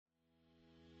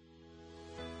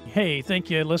Hey, thank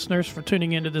you, listeners, for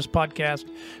tuning into this podcast.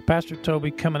 Pastor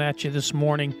Toby coming at you this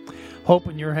morning,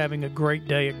 hoping you're having a great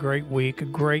day, a great week, a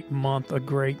great month, a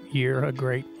great year, a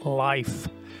great life.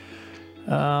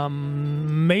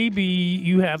 Maybe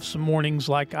you have some mornings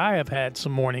like I have had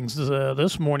some mornings.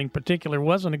 This morning in particular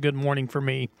wasn't a good morning for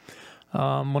me.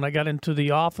 When I got into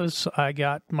the office, I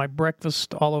got my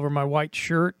breakfast all over my white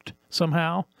shirt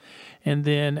somehow. And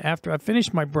then after I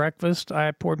finished my breakfast,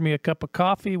 I poured me a cup of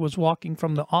coffee, was walking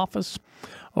from the office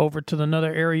over to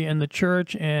another area in the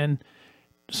church, and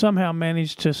somehow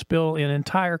managed to spill an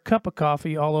entire cup of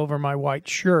coffee all over my white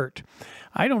shirt.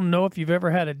 I don't know if you've ever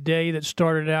had a day that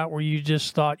started out where you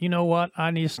just thought, you know what,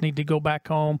 I just need to go back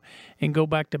home and go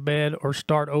back to bed or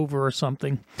start over or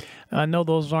something. I know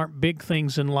those aren't big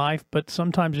things in life, but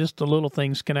sometimes just the little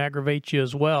things can aggravate you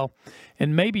as well.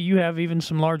 And maybe you have even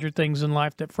some larger things in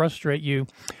life that frustrate you.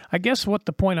 I guess what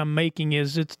the point I'm making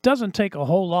is it doesn't take a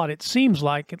whole lot, it seems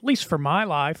like, at least for my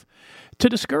life, to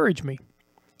discourage me.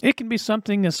 It can be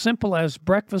something as simple as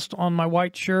breakfast on my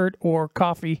white shirt or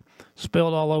coffee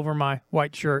spilled all over my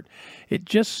white shirt. It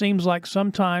just seems like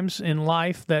sometimes in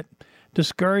life that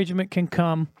discouragement can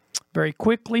come very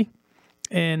quickly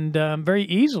and very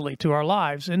easily to our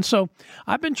lives. And so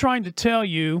I've been trying to tell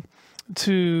you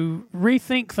to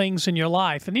rethink things in your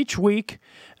life. And each week,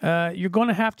 you're going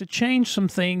to have to change some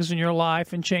things in your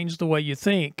life and change the way you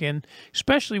think, and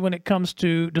especially when it comes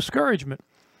to discouragement.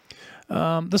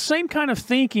 The same kind of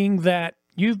thinking that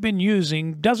you've been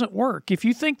using doesn't work. If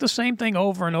you think the same thing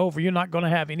over and over, you're not going to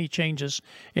have any changes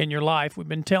in your life. We've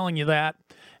been telling you that.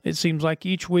 It seems like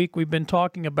each week we've been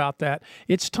talking about that.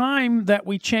 It's time that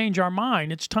we change our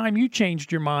mind. It's time you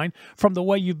changed your mind from the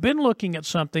way you've been looking at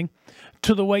something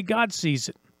to the way God sees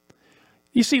it.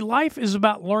 You see, life is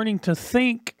about learning to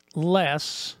think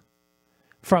less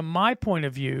from my point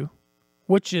of view,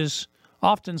 which is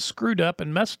often screwed up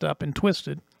and messed up and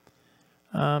twisted.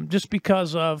 Just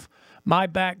because of my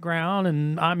background,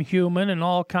 and I'm human, and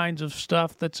all kinds of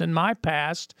stuff that's in my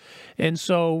past. And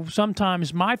so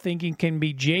sometimes my thinking can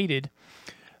be jaded.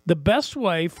 The best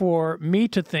way for me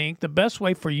to think, the best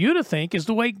way for you to think is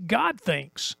the way God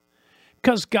thinks,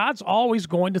 because God's always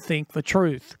going to think the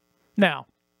truth. Now,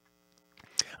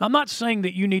 I'm not saying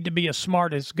that you need to be as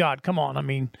smart as God. Come on, I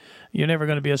mean, you're never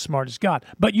going to be as smart as God.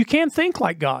 But you can think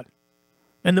like God.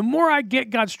 And the more I get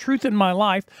God's truth in my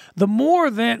life, the more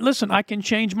that, listen, I can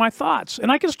change my thoughts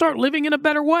and I can start living in a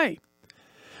better way.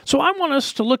 So I want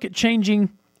us to look at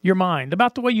changing your mind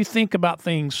about the way you think about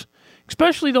things,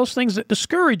 especially those things that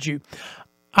discourage you.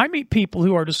 I meet people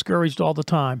who are discouraged all the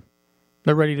time.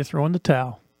 They're ready to throw in the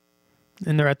towel,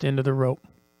 and they're at the end of the rope.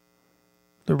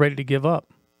 They're ready to give up.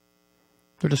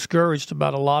 They're discouraged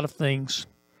about a lot of things.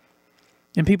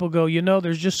 And people go, you know,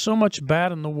 there's just so much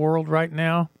bad in the world right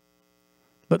now.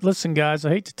 But listen, guys, I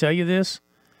hate to tell you this.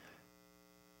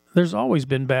 There's always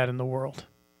been bad in the world.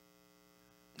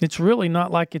 It's really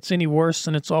not like it's any worse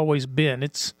than it's always been.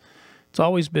 It's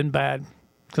always been bad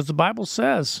because the Bible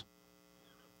says,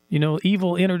 you know,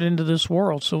 evil entered into this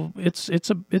world. So it's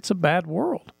a bad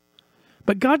world.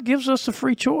 But God gives us a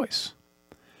free choice.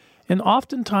 And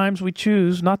oftentimes we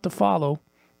choose not to follow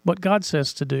what God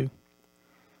says to do.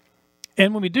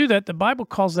 And when we do that, the Bible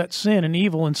calls that sin and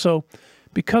evil. And so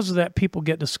because of that, people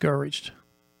get discouraged.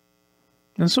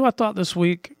 And so I thought this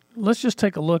week, let's just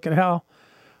take a look at how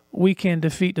we can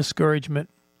defeat discouragement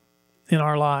in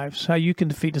our lives, how you can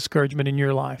defeat discouragement in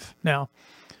your life. Now,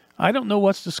 I don't know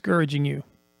what's discouraging you,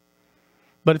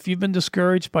 but if you've been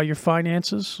discouraged by your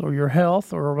finances or your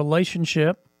health or a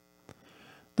relationship,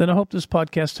 then I hope this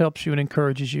podcast helps you and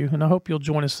encourages you. And I hope you'll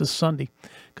join us this Sunday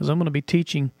because I'm going to be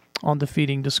teaching on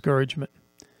defeating discouragement.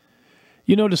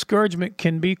 You know, discouragement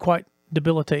can be quite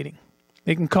debilitating.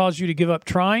 It can cause you to give up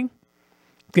trying,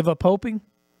 give up hoping,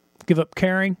 give up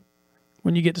caring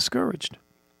when you get discouraged.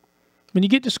 When you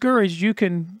get discouraged, you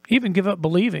can even give up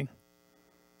believing.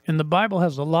 And the Bible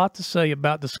has a lot to say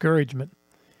about discouragement.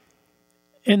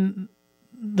 In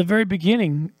the very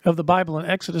beginning of the Bible, in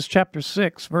Exodus chapter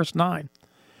 6, verse 9,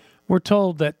 we're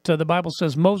told that the Bible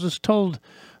says Moses told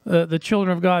the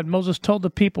children of God, Moses told the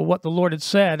people what the Lord had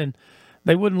said, and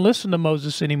they wouldn't listen to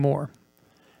Moses anymore.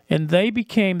 And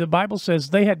the Bible says,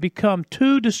 they had become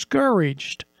too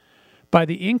discouraged by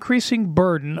the increasing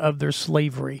burden of their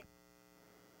slavery.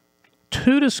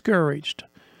 Too discouraged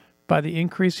by the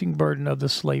increasing burden of the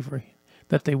slavery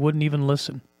that they wouldn't even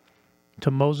listen to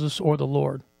Moses or the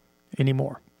Lord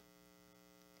anymore.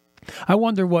 I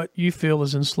wonder what you feel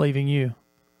is enslaving you.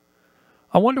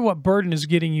 I wonder what burden is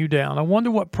getting you down. I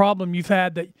wonder what problem you've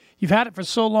had that you've had it for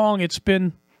so long, it's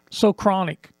been so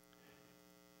chronic.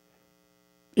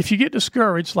 If you get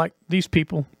discouraged like these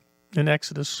people in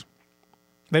Exodus.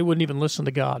 They wouldn't even listen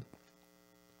to God.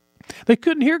 They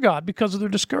couldn't hear God because of their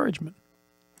discouragement.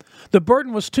 The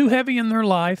burden was too heavy in their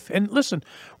life. And listen,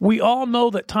 we all know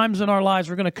that times in our lives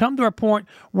we're going to come to a point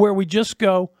where we just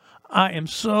go, I am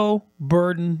so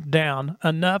burdened down.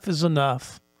 Enough is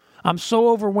enough. I'm so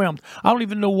overwhelmed. I don't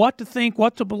even know what to think,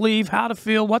 what to believe, how to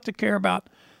feel, what to care about.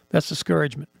 That's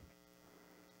discouragement.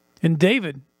 And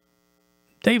David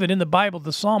in the Bible,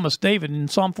 the psalmist David in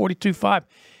Psalm 42:5,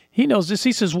 he knows this.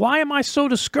 He says, why am I so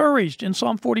discouraged in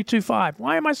Psalm 42:5?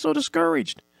 Why am I so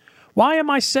discouraged? Why am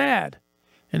I sad?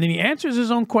 And then he answers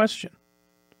his own question.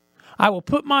 I will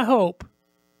put my hope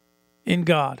in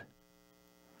God.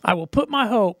 I will put my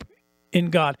hope in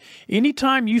God.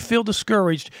 Anytime you feel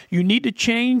discouraged, you need to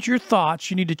change your thoughts.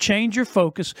 You need to change your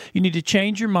focus. You need to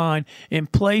change your mind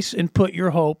and place and put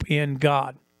your hope in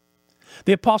God.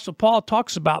 The Apostle Paul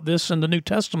talks about this in the New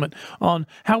Testament on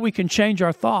how we can change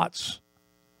our thoughts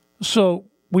so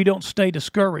we don't stay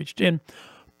discouraged. And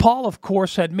Paul, of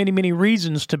course, had many, many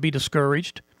reasons to be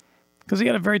discouraged because he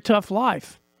had a very tough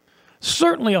life.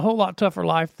 Certainly a whole lot tougher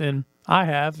life than I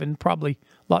have, and probably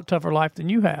a lot tougher life than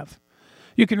you have.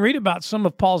 You can read about some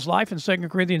of Paul's life in 2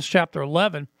 Corinthians chapter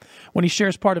 11 when he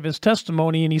shares part of his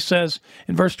testimony, and he says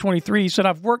in verse 23, he said,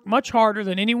 I've worked much harder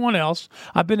than anyone else.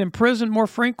 I've been in prison more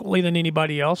frequently than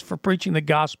anybody else for preaching the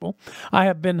gospel. I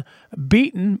have been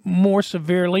beaten more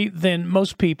severely than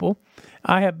most people.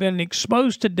 I have been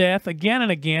exposed to death again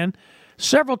and again.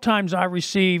 Several times I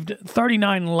received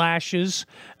 39 lashes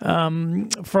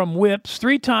from whips.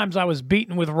 3 times I was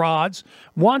beaten with rods.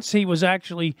 Once he was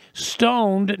actually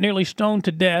stoned, nearly stoned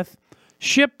to death.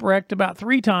 Shipwrecked about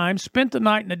 3 times. Spent the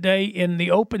night and a day in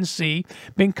the open sea.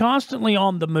 Been constantly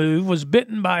on the move. Was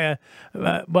bitten by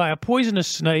a poisonous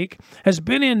snake. Has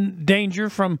been in danger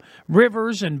from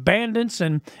rivers and bandits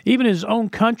and even his own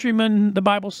countrymen, the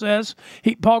Bible says.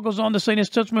 Paul goes on to say in his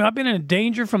testimony, I've been in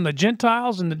danger from the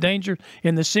Gentiles and the danger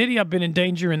in the city. I've been in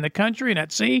danger in the country and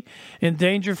at sea. In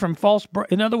danger from false...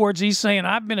 In other words, he's saying,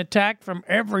 I've been attacked from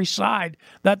every side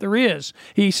that there is.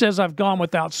 He says, I've gone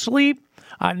without sleep.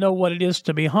 I know what it is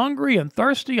to be hungry and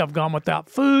thirsty. I've gone without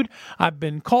food. I've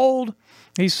been cold.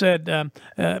 He said,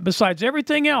 besides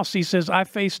everything else, he says, I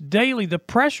face daily the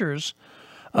pressures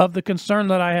of the concern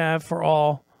that I have for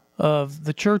all of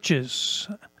the churches.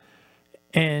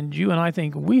 And you and I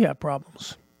think we have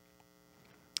problems.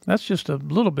 That's just a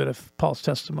little bit of Paul's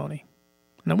testimony.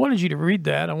 And I wanted you to read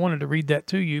that. I wanted to read that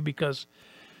to you because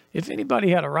if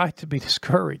anybody had a right to be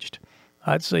discouraged,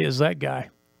 I'd say is that guy.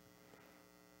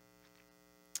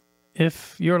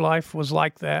 If your life was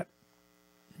like that,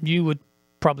 you would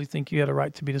probably think you had a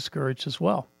right to be discouraged as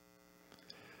well.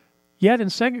 Yet in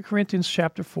 2 Corinthians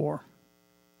chapter 4,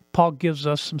 Paul gives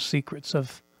us some secrets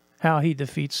of how he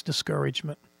defeats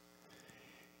discouragement.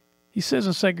 He says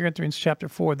in 2 Corinthians chapter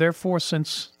 4, therefore,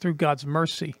 since through God's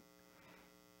mercy,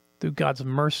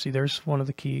 there's one of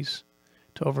the keys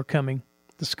to overcoming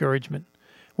discouragement.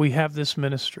 We have this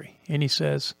ministry. And he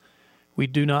says, we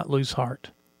do not lose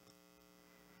heart.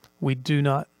 We do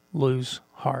not lose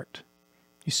heart.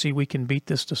 You see, we can beat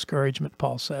this discouragement,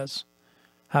 Paul says.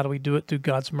 How do we do it? Through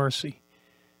God's mercy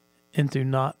and through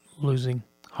not losing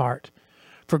heart.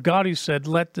 For God, who said,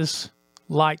 let this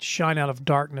light shine out of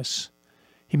darkness,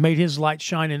 he made his light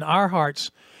shine in our hearts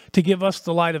to give us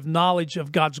the light of knowledge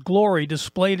of God's glory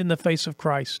displayed in the face of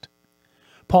Christ.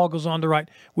 Paul goes on to write,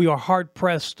 we are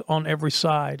hard-pressed on every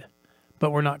side,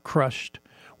 but we're not crushed.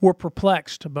 We're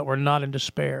perplexed, but we're not in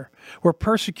despair. We're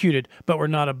persecuted, but we're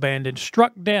not abandoned.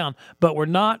 Struck down, but we're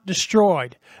not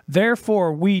destroyed.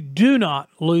 Therefore, we do not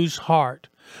lose heart.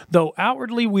 Though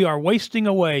outwardly we are wasting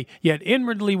away, yet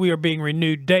inwardly we are being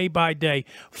renewed day by day.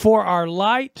 For our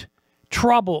light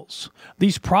troubles,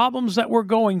 these problems that we're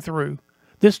going through,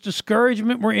 this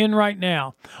discouragement we're in right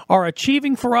now, are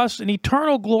achieving for us an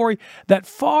eternal glory that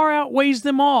far outweighs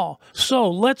them all. So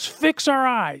let's fix our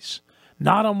eyes,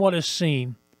 not on what is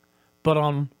seen, but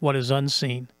on what is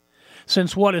unseen.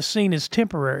 Since what is seen is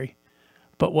temporary,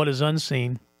 but what is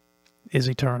unseen is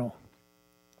eternal.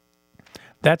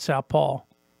 That's how Paul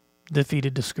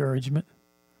defeated discouragement.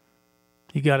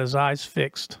 He got his eyes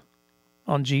fixed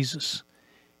on Jesus.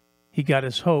 He got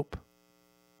his hope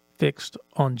fixed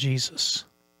on Jesus.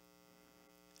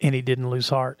 And he didn't lose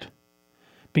heart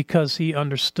because he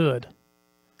understood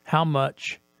how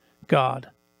much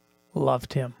God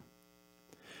loved him.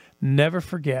 Never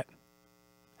forget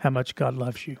how much God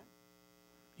loves you.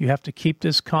 You have to keep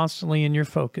this constantly in your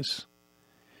focus.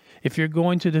 If you're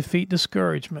going to defeat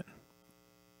discouragement,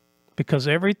 because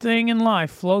everything in life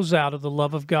flows out of the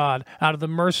love of God, out of the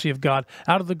mercy of God,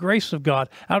 out of the grace of God,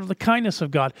 out of the kindness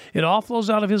of God. It all flows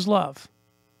out of his love.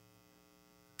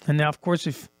 And now, of course,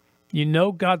 if you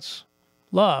know God's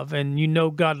love and you know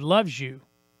God loves you,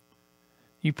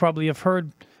 you probably have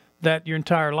heard that your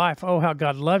entire life. Oh, how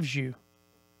God loves you.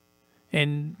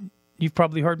 And you've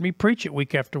probably heard me preach it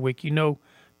week after week. You know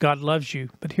God loves you.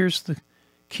 But here's the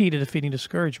key to defeating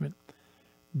discouragement.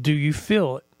 Do you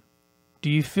feel it? Do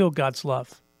you feel God's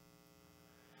love?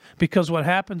 Because what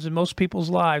happens in most people's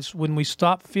lives when we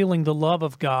stop feeling the love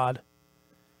of God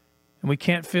and we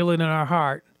can't feel it in our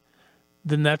heart,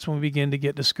 then that's when we begin to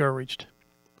get discouraged.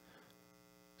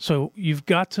 So you've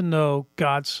got to know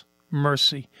God's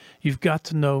mercy. You've got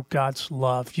to know God's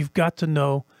love. You've got to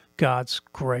know God's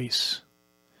grace.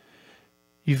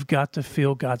 You've got to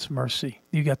feel God's mercy.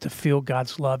 You've got to feel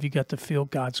God's love. You've got to feel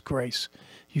God's grace.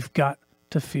 You've got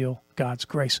to feel God's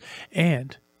grace.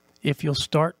 And if you'll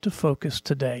start to focus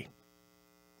today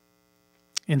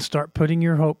and start putting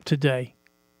your hope today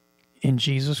in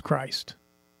Jesus Christ,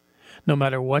 no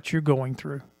matter what you're going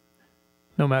through,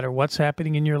 no matter what's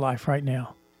happening in your life right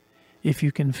now, if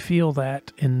you can feel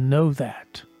that and know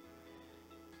that,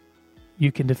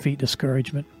 you can defeat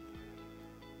discouragement.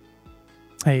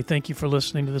 Hey, thank you for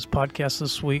listening to this podcast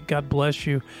this week. God bless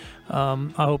you.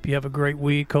 I hope you have a great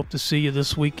week. Hope to see you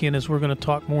this weekend as we're going to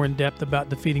talk more in depth about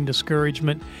defeating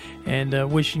discouragement,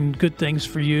 and wishing good things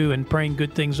for you and praying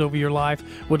good things over your life.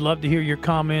 Would love to hear your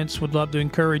comments. Would love to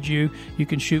encourage you. You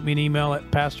can shoot me an email at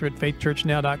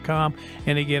pastor@faithchurchnow.com.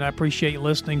 And again, I appreciate you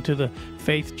listening to the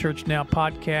Faith Church Now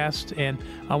podcast, and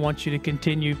I want you to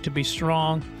continue to be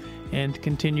strong and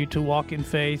continue to walk in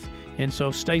faith. And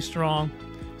so stay strong.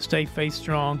 Stay faith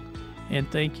strong, and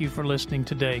thank you for listening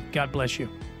today. God bless you.